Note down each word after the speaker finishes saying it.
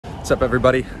What's up,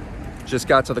 everybody? Just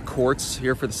got to the courts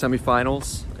here for the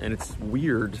semifinals, and it's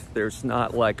weird. There's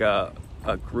not like a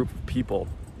group of people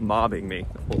mobbing me.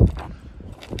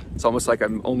 It's almost like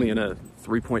I'm only in a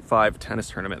 3.5 tennis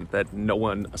tournament that no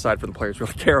one, aside from the players,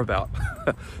 really care about.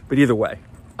 But either way,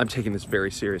 I'm taking this very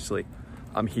seriously.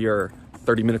 I'm here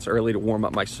 30 minutes early to warm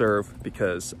up my serve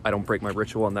because I don't break my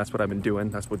ritual, and that's what I've been doing.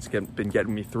 That's what's been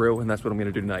getting me through, and that's what I'm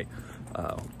gonna do tonight.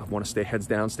 I wanna stay heads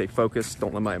down, stay focused,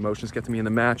 don't let my emotions get to me in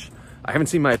the match. I haven't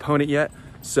seen my opponent yet,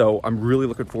 so I'm really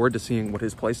looking forward to seeing what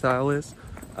his play style is.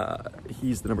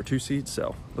 He's the number 2 seed,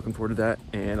 so looking forward to that,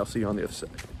 and I'll see you on the other side.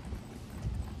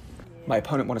 My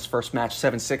opponent won his first match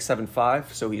 7-6,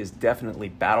 7-5, so he is definitely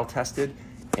battle tested.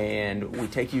 And we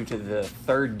take you to the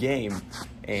third game,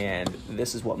 and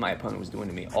this is what my opponent was doing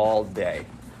to me all day.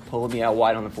 Pulling me out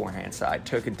wide on the forehand side.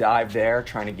 Took a dive there,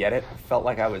 trying to get it. Felt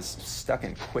like I was stuck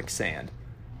in quicksand.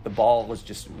 The ball was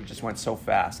just went so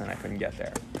fast, and I couldn't get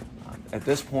there. At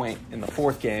this point in the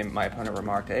fourth game, my opponent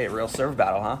remarked, "Hey, real serve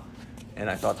battle, huh?" And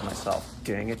I thought to myself,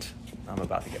 dang it, I'm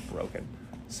about to get broken.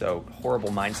 So horrible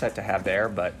mindset to have there,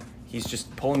 but he's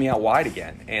just pulling me out wide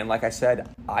again. And like I said,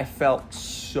 I felt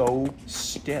so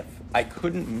stiff. I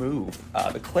couldn't move.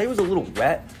 The clay was a little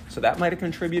wet, so that might have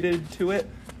contributed to it,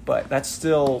 but that's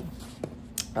still,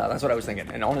 that's what I was thinking.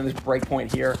 And on this break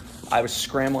point here, I was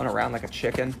scrambling around like a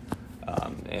chicken,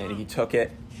 and he took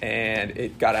it, and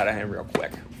it got out of hand real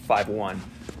quick, 5-1.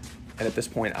 And at this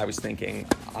point, I was thinking,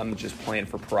 I'm just playing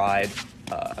for pride.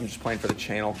 I'm just playing for the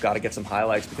channel. Got to get some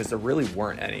highlights because there really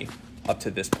weren't any up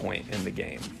to this point in the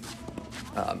game.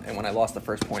 And when I lost the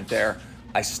first point there,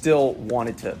 I still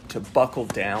wanted to buckle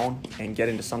down and get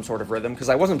into some sort of rhythm because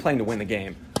I wasn't playing to win the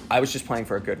game. I was just playing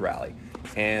for a good rally.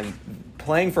 And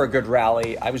playing for a good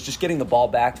rally, I was just getting the ball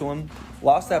back to him.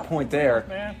 Lost that point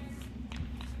there.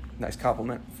 Nice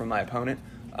compliment from my opponent.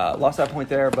 Lost that point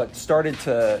there, but started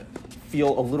to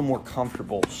feel a little more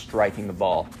comfortable striking the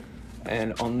ball.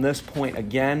 And on this point,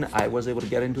 again, I was able to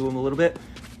get into him a little bit,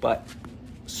 but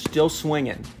still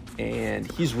swinging. And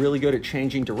he's really good at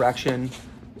changing direction.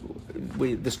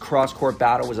 This cross-court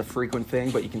battle was a frequent thing,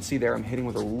 but you can see there I'm hitting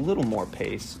with a little more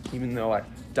pace. Even though I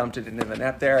dumped it into the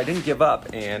net there, I didn't give up,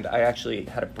 and I actually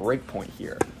had a break point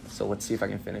here. So let's see if I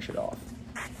can finish it off.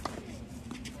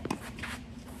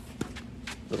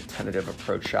 Little tentative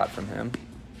approach shot from him,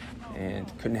 and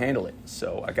couldn't handle it.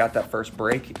 So I got that first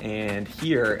break, and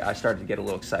here I started to get a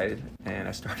little excited, and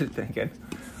I started thinking,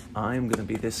 I'm gonna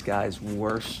be this guy's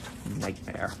worst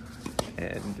nightmare.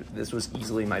 And this was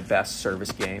easily my best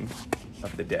service game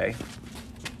of the day.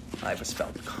 I just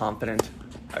felt confident.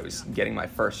 I was getting my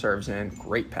first serves in,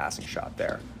 great passing shot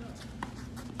there.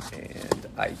 And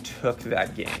I took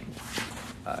that game.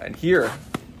 And here,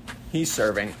 he's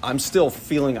serving. I'm still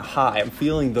feeling a high. I'm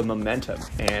feeling the momentum.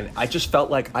 And I just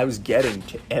felt like I was getting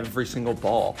to every single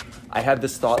ball. I had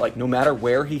this thought, like, no matter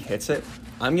where he hits it,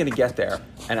 I'm gonna get there,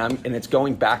 and it's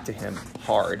going back to him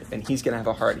hard, and he's gonna have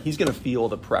a hard, he's gonna feel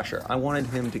the pressure. I wanted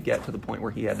him to get to the point where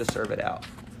he had to serve it out.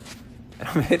 And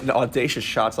I'm hitting audacious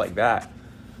shots like that.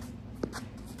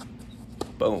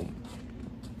 Boom.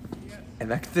 And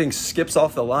that thing skips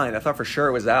off the line. I thought for sure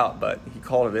it was out, but he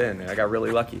called it in, and I got really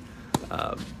lucky.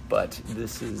 But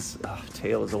this is a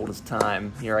tale as old as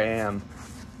time. Here I am,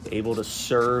 able to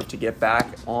serve, to get back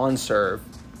on serve.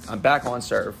 I'm back on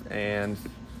serve, and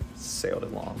sailed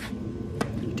it long.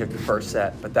 He took the first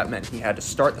set, but that meant he had to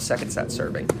start the second set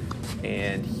serving.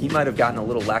 And he might have gotten a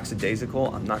little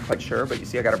lackadaisical, I'm not quite sure, but you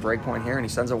see I got a break point here and he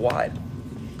sends it wide.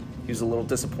 He was a little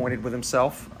disappointed with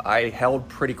himself. I held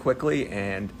pretty quickly,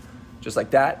 and just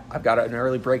like that, I've got an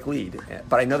early break lead.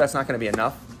 But I know that's not gonna be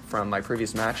enough from my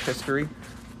previous match history.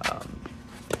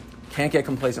 Can't get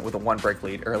complacent with a 1 break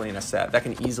lead early in a set. That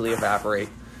can easily evaporate,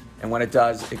 and when it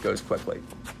does, it goes quickly.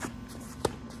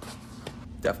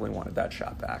 Definitely wanted that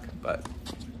shot back, but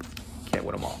can't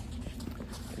win them all.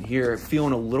 And here,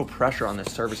 feeling a little pressure on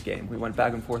this service game. We went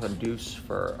back and forth on deuce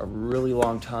for a really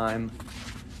long time.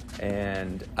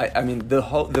 And I mean, the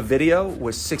video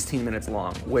was 16 minutes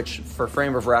long, which for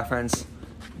frame of reference,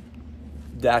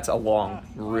 that's a long,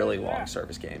 really long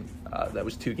service game. That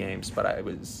was 2 games, but I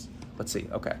was, let's see,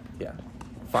 okay, yeah.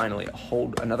 Finally,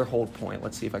 another hold point.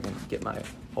 Let's see if I can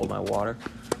hold my water.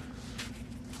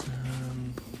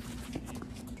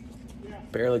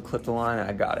 Barely clipped the line, and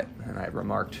I got it. And I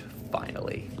remarked,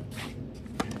 finally.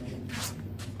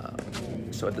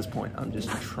 So at this point, I'm just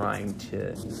trying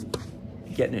to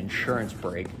get an insurance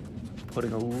break,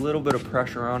 putting a little bit of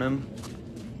pressure on him.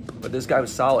 But this guy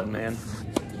was solid, man.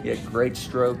 He had great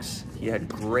strokes. He had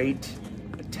great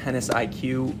tennis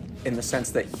IQ in the sense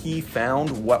that he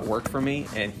found what worked for me,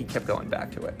 and he kept going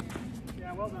back to it.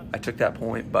 I took that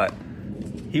point, but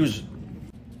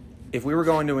if we were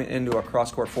going into a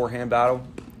cross-court forehand battle,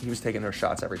 he was taking those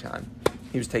shots every time.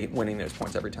 He was winning those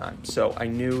points every time. So I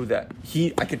knew that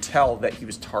I could tell that he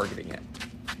was targeting it.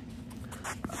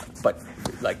 But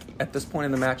like at this point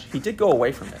in the match, he did go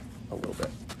away from it a little bit.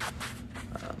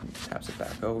 Taps it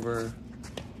back over.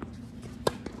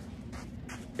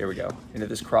 Here we go. Into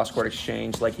this cross-court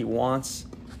exchange like he wants.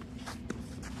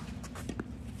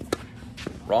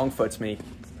 Wrong foots me.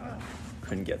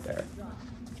 Couldn't get there.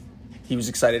 He was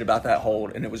excited about that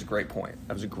hold, and it was a great point.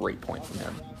 That was a great point from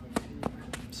him.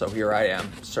 So here I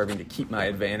am, serving to keep my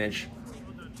advantage.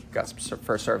 Got some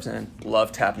first serves in.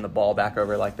 Love tapping the ball back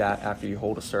over like that after you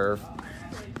hold a serve.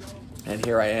 And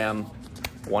here I am.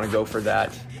 I want to go for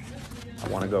that.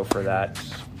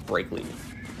 Break lead.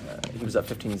 He was up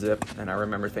 15 zip, and I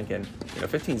remember thinking,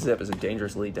 15 zip is a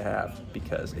dangerous lead to have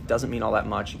because it doesn't mean all that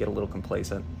much. You get a little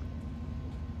complacent.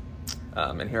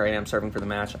 And here I am serving for the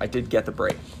match. I did get the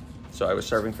break. So I was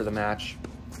serving for the match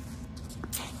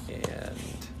and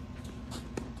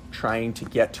trying to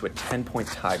get to a 10-point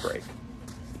tiebreak.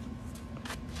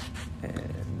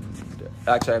 And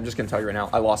actually, I'm just going to tell you right now,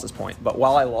 I lost this point. But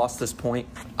while I lost this point,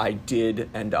 I did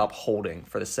end up holding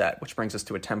for the set, which brings us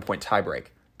to a 10-point tiebreak,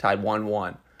 tied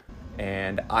 1-1.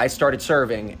 And I started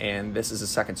serving, and this is a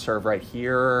second serve right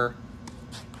here.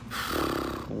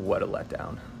 What a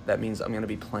letdown. That means I'm going to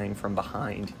be playing from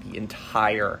behind the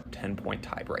entire 10-point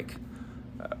tiebreak.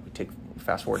 We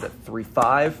fast forward to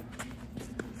 3-5.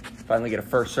 Finally get a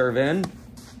first serve in.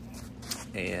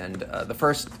 And the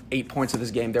first 8 points of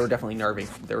this game, they were definitely nervy.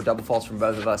 There were double faults from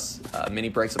both of us, mini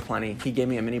breaks aplenty. He gave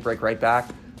me a mini break right back,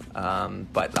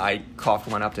 but I coughed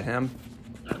one up to him.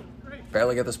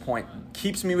 Barely get this point.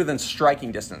 Keeps me within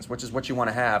striking distance, which is what you want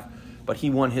to have. But he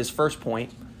won his first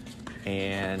point,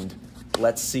 and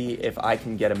let's see if I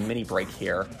can get a mini break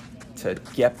here to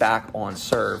get back on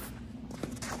serve.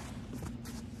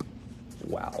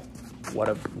 Wow, what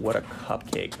a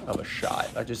cupcake of a shot.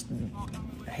 I just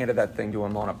handed that thing to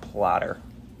him on a platter.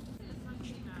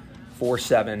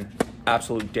 4-7,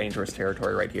 absolute dangerous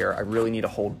territory right here. I really need to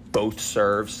hold both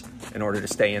serves in order to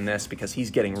stay in this because he's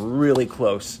getting really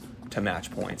close to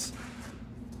match points.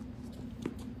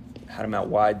 Had him out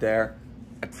wide there.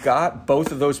 I got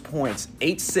both of those points.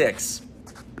 8-6.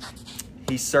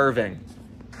 He's serving.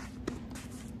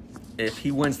 If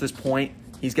he wins this point,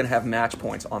 he's going to have match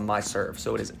points on my serve.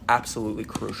 So it is absolutely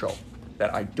crucial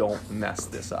that I don't mess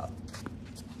this up.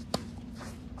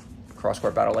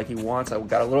 Cross-court battle like he wants. I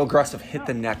got a little aggressive, hit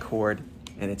the neck cord,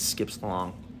 and it skips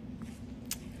long.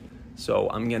 So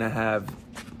I'm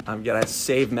gonna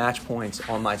save match points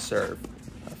on my serve.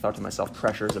 I thought to myself,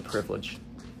 pressure is a privilege.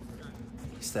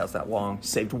 He sails that long.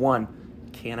 Saved one.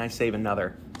 Can I save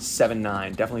another?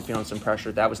 7-9. Definitely feeling some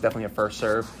pressure. That was definitely a first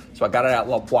serve. So I got it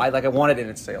out wide like I wanted, and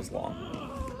it sails long.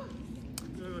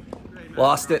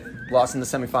 Lost in the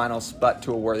semifinals, but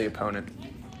to a worthy opponent.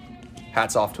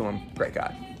 Hats off to him. Great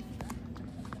guy.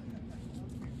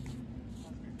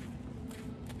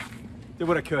 Did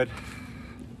what I could.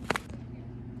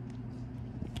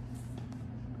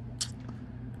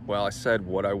 Well, I said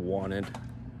what I wanted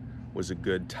was a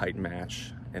good, tight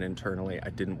match, and internally I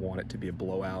didn't want it to be a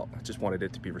blowout. I just wanted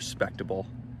it to be respectable.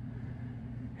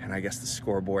 And I guess the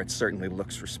scoreboard certainly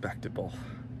looks respectable.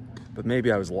 But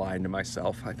maybe I was lying to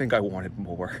myself. I think I wanted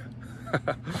more.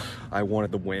 I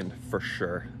wanted the win for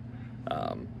sure.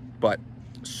 But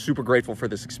super grateful for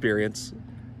this experience.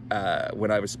 When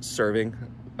I was serving,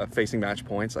 facing match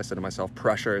points, I said to myself,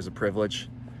 pressure is a privilege,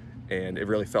 and it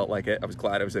really felt like it. I was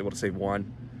glad I was able to save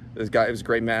one. It was a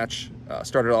great match.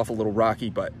 Started off a little rocky,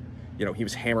 but he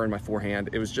was hammering my forehand.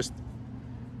 It's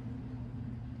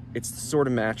the sort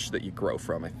of match that you grow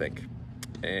from, I think.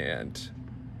 And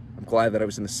I'm glad that I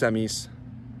was in the semis.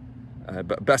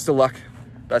 But best of luck.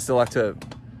 Best of luck to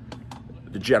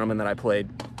the gentleman that I played.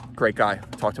 Great guy.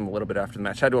 Talked to him a little bit after the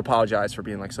match. I had to apologize for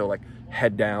being so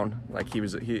head down.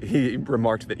 He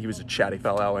remarked that he was a chatty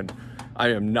fellow, and I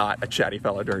am not a chatty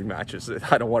fellow during matches.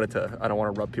 I don't want to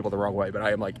rub people the wrong way, but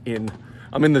I am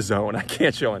I'm in the zone. I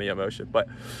can't show any emotion. But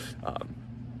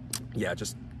yeah,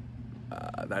 just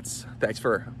thanks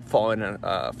for following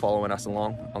us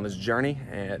along on this journey,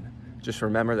 and just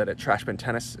remember that at Trash Bin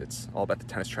Tennis, it's all about the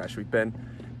tennis trash we've been,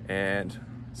 and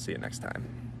see you next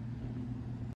time.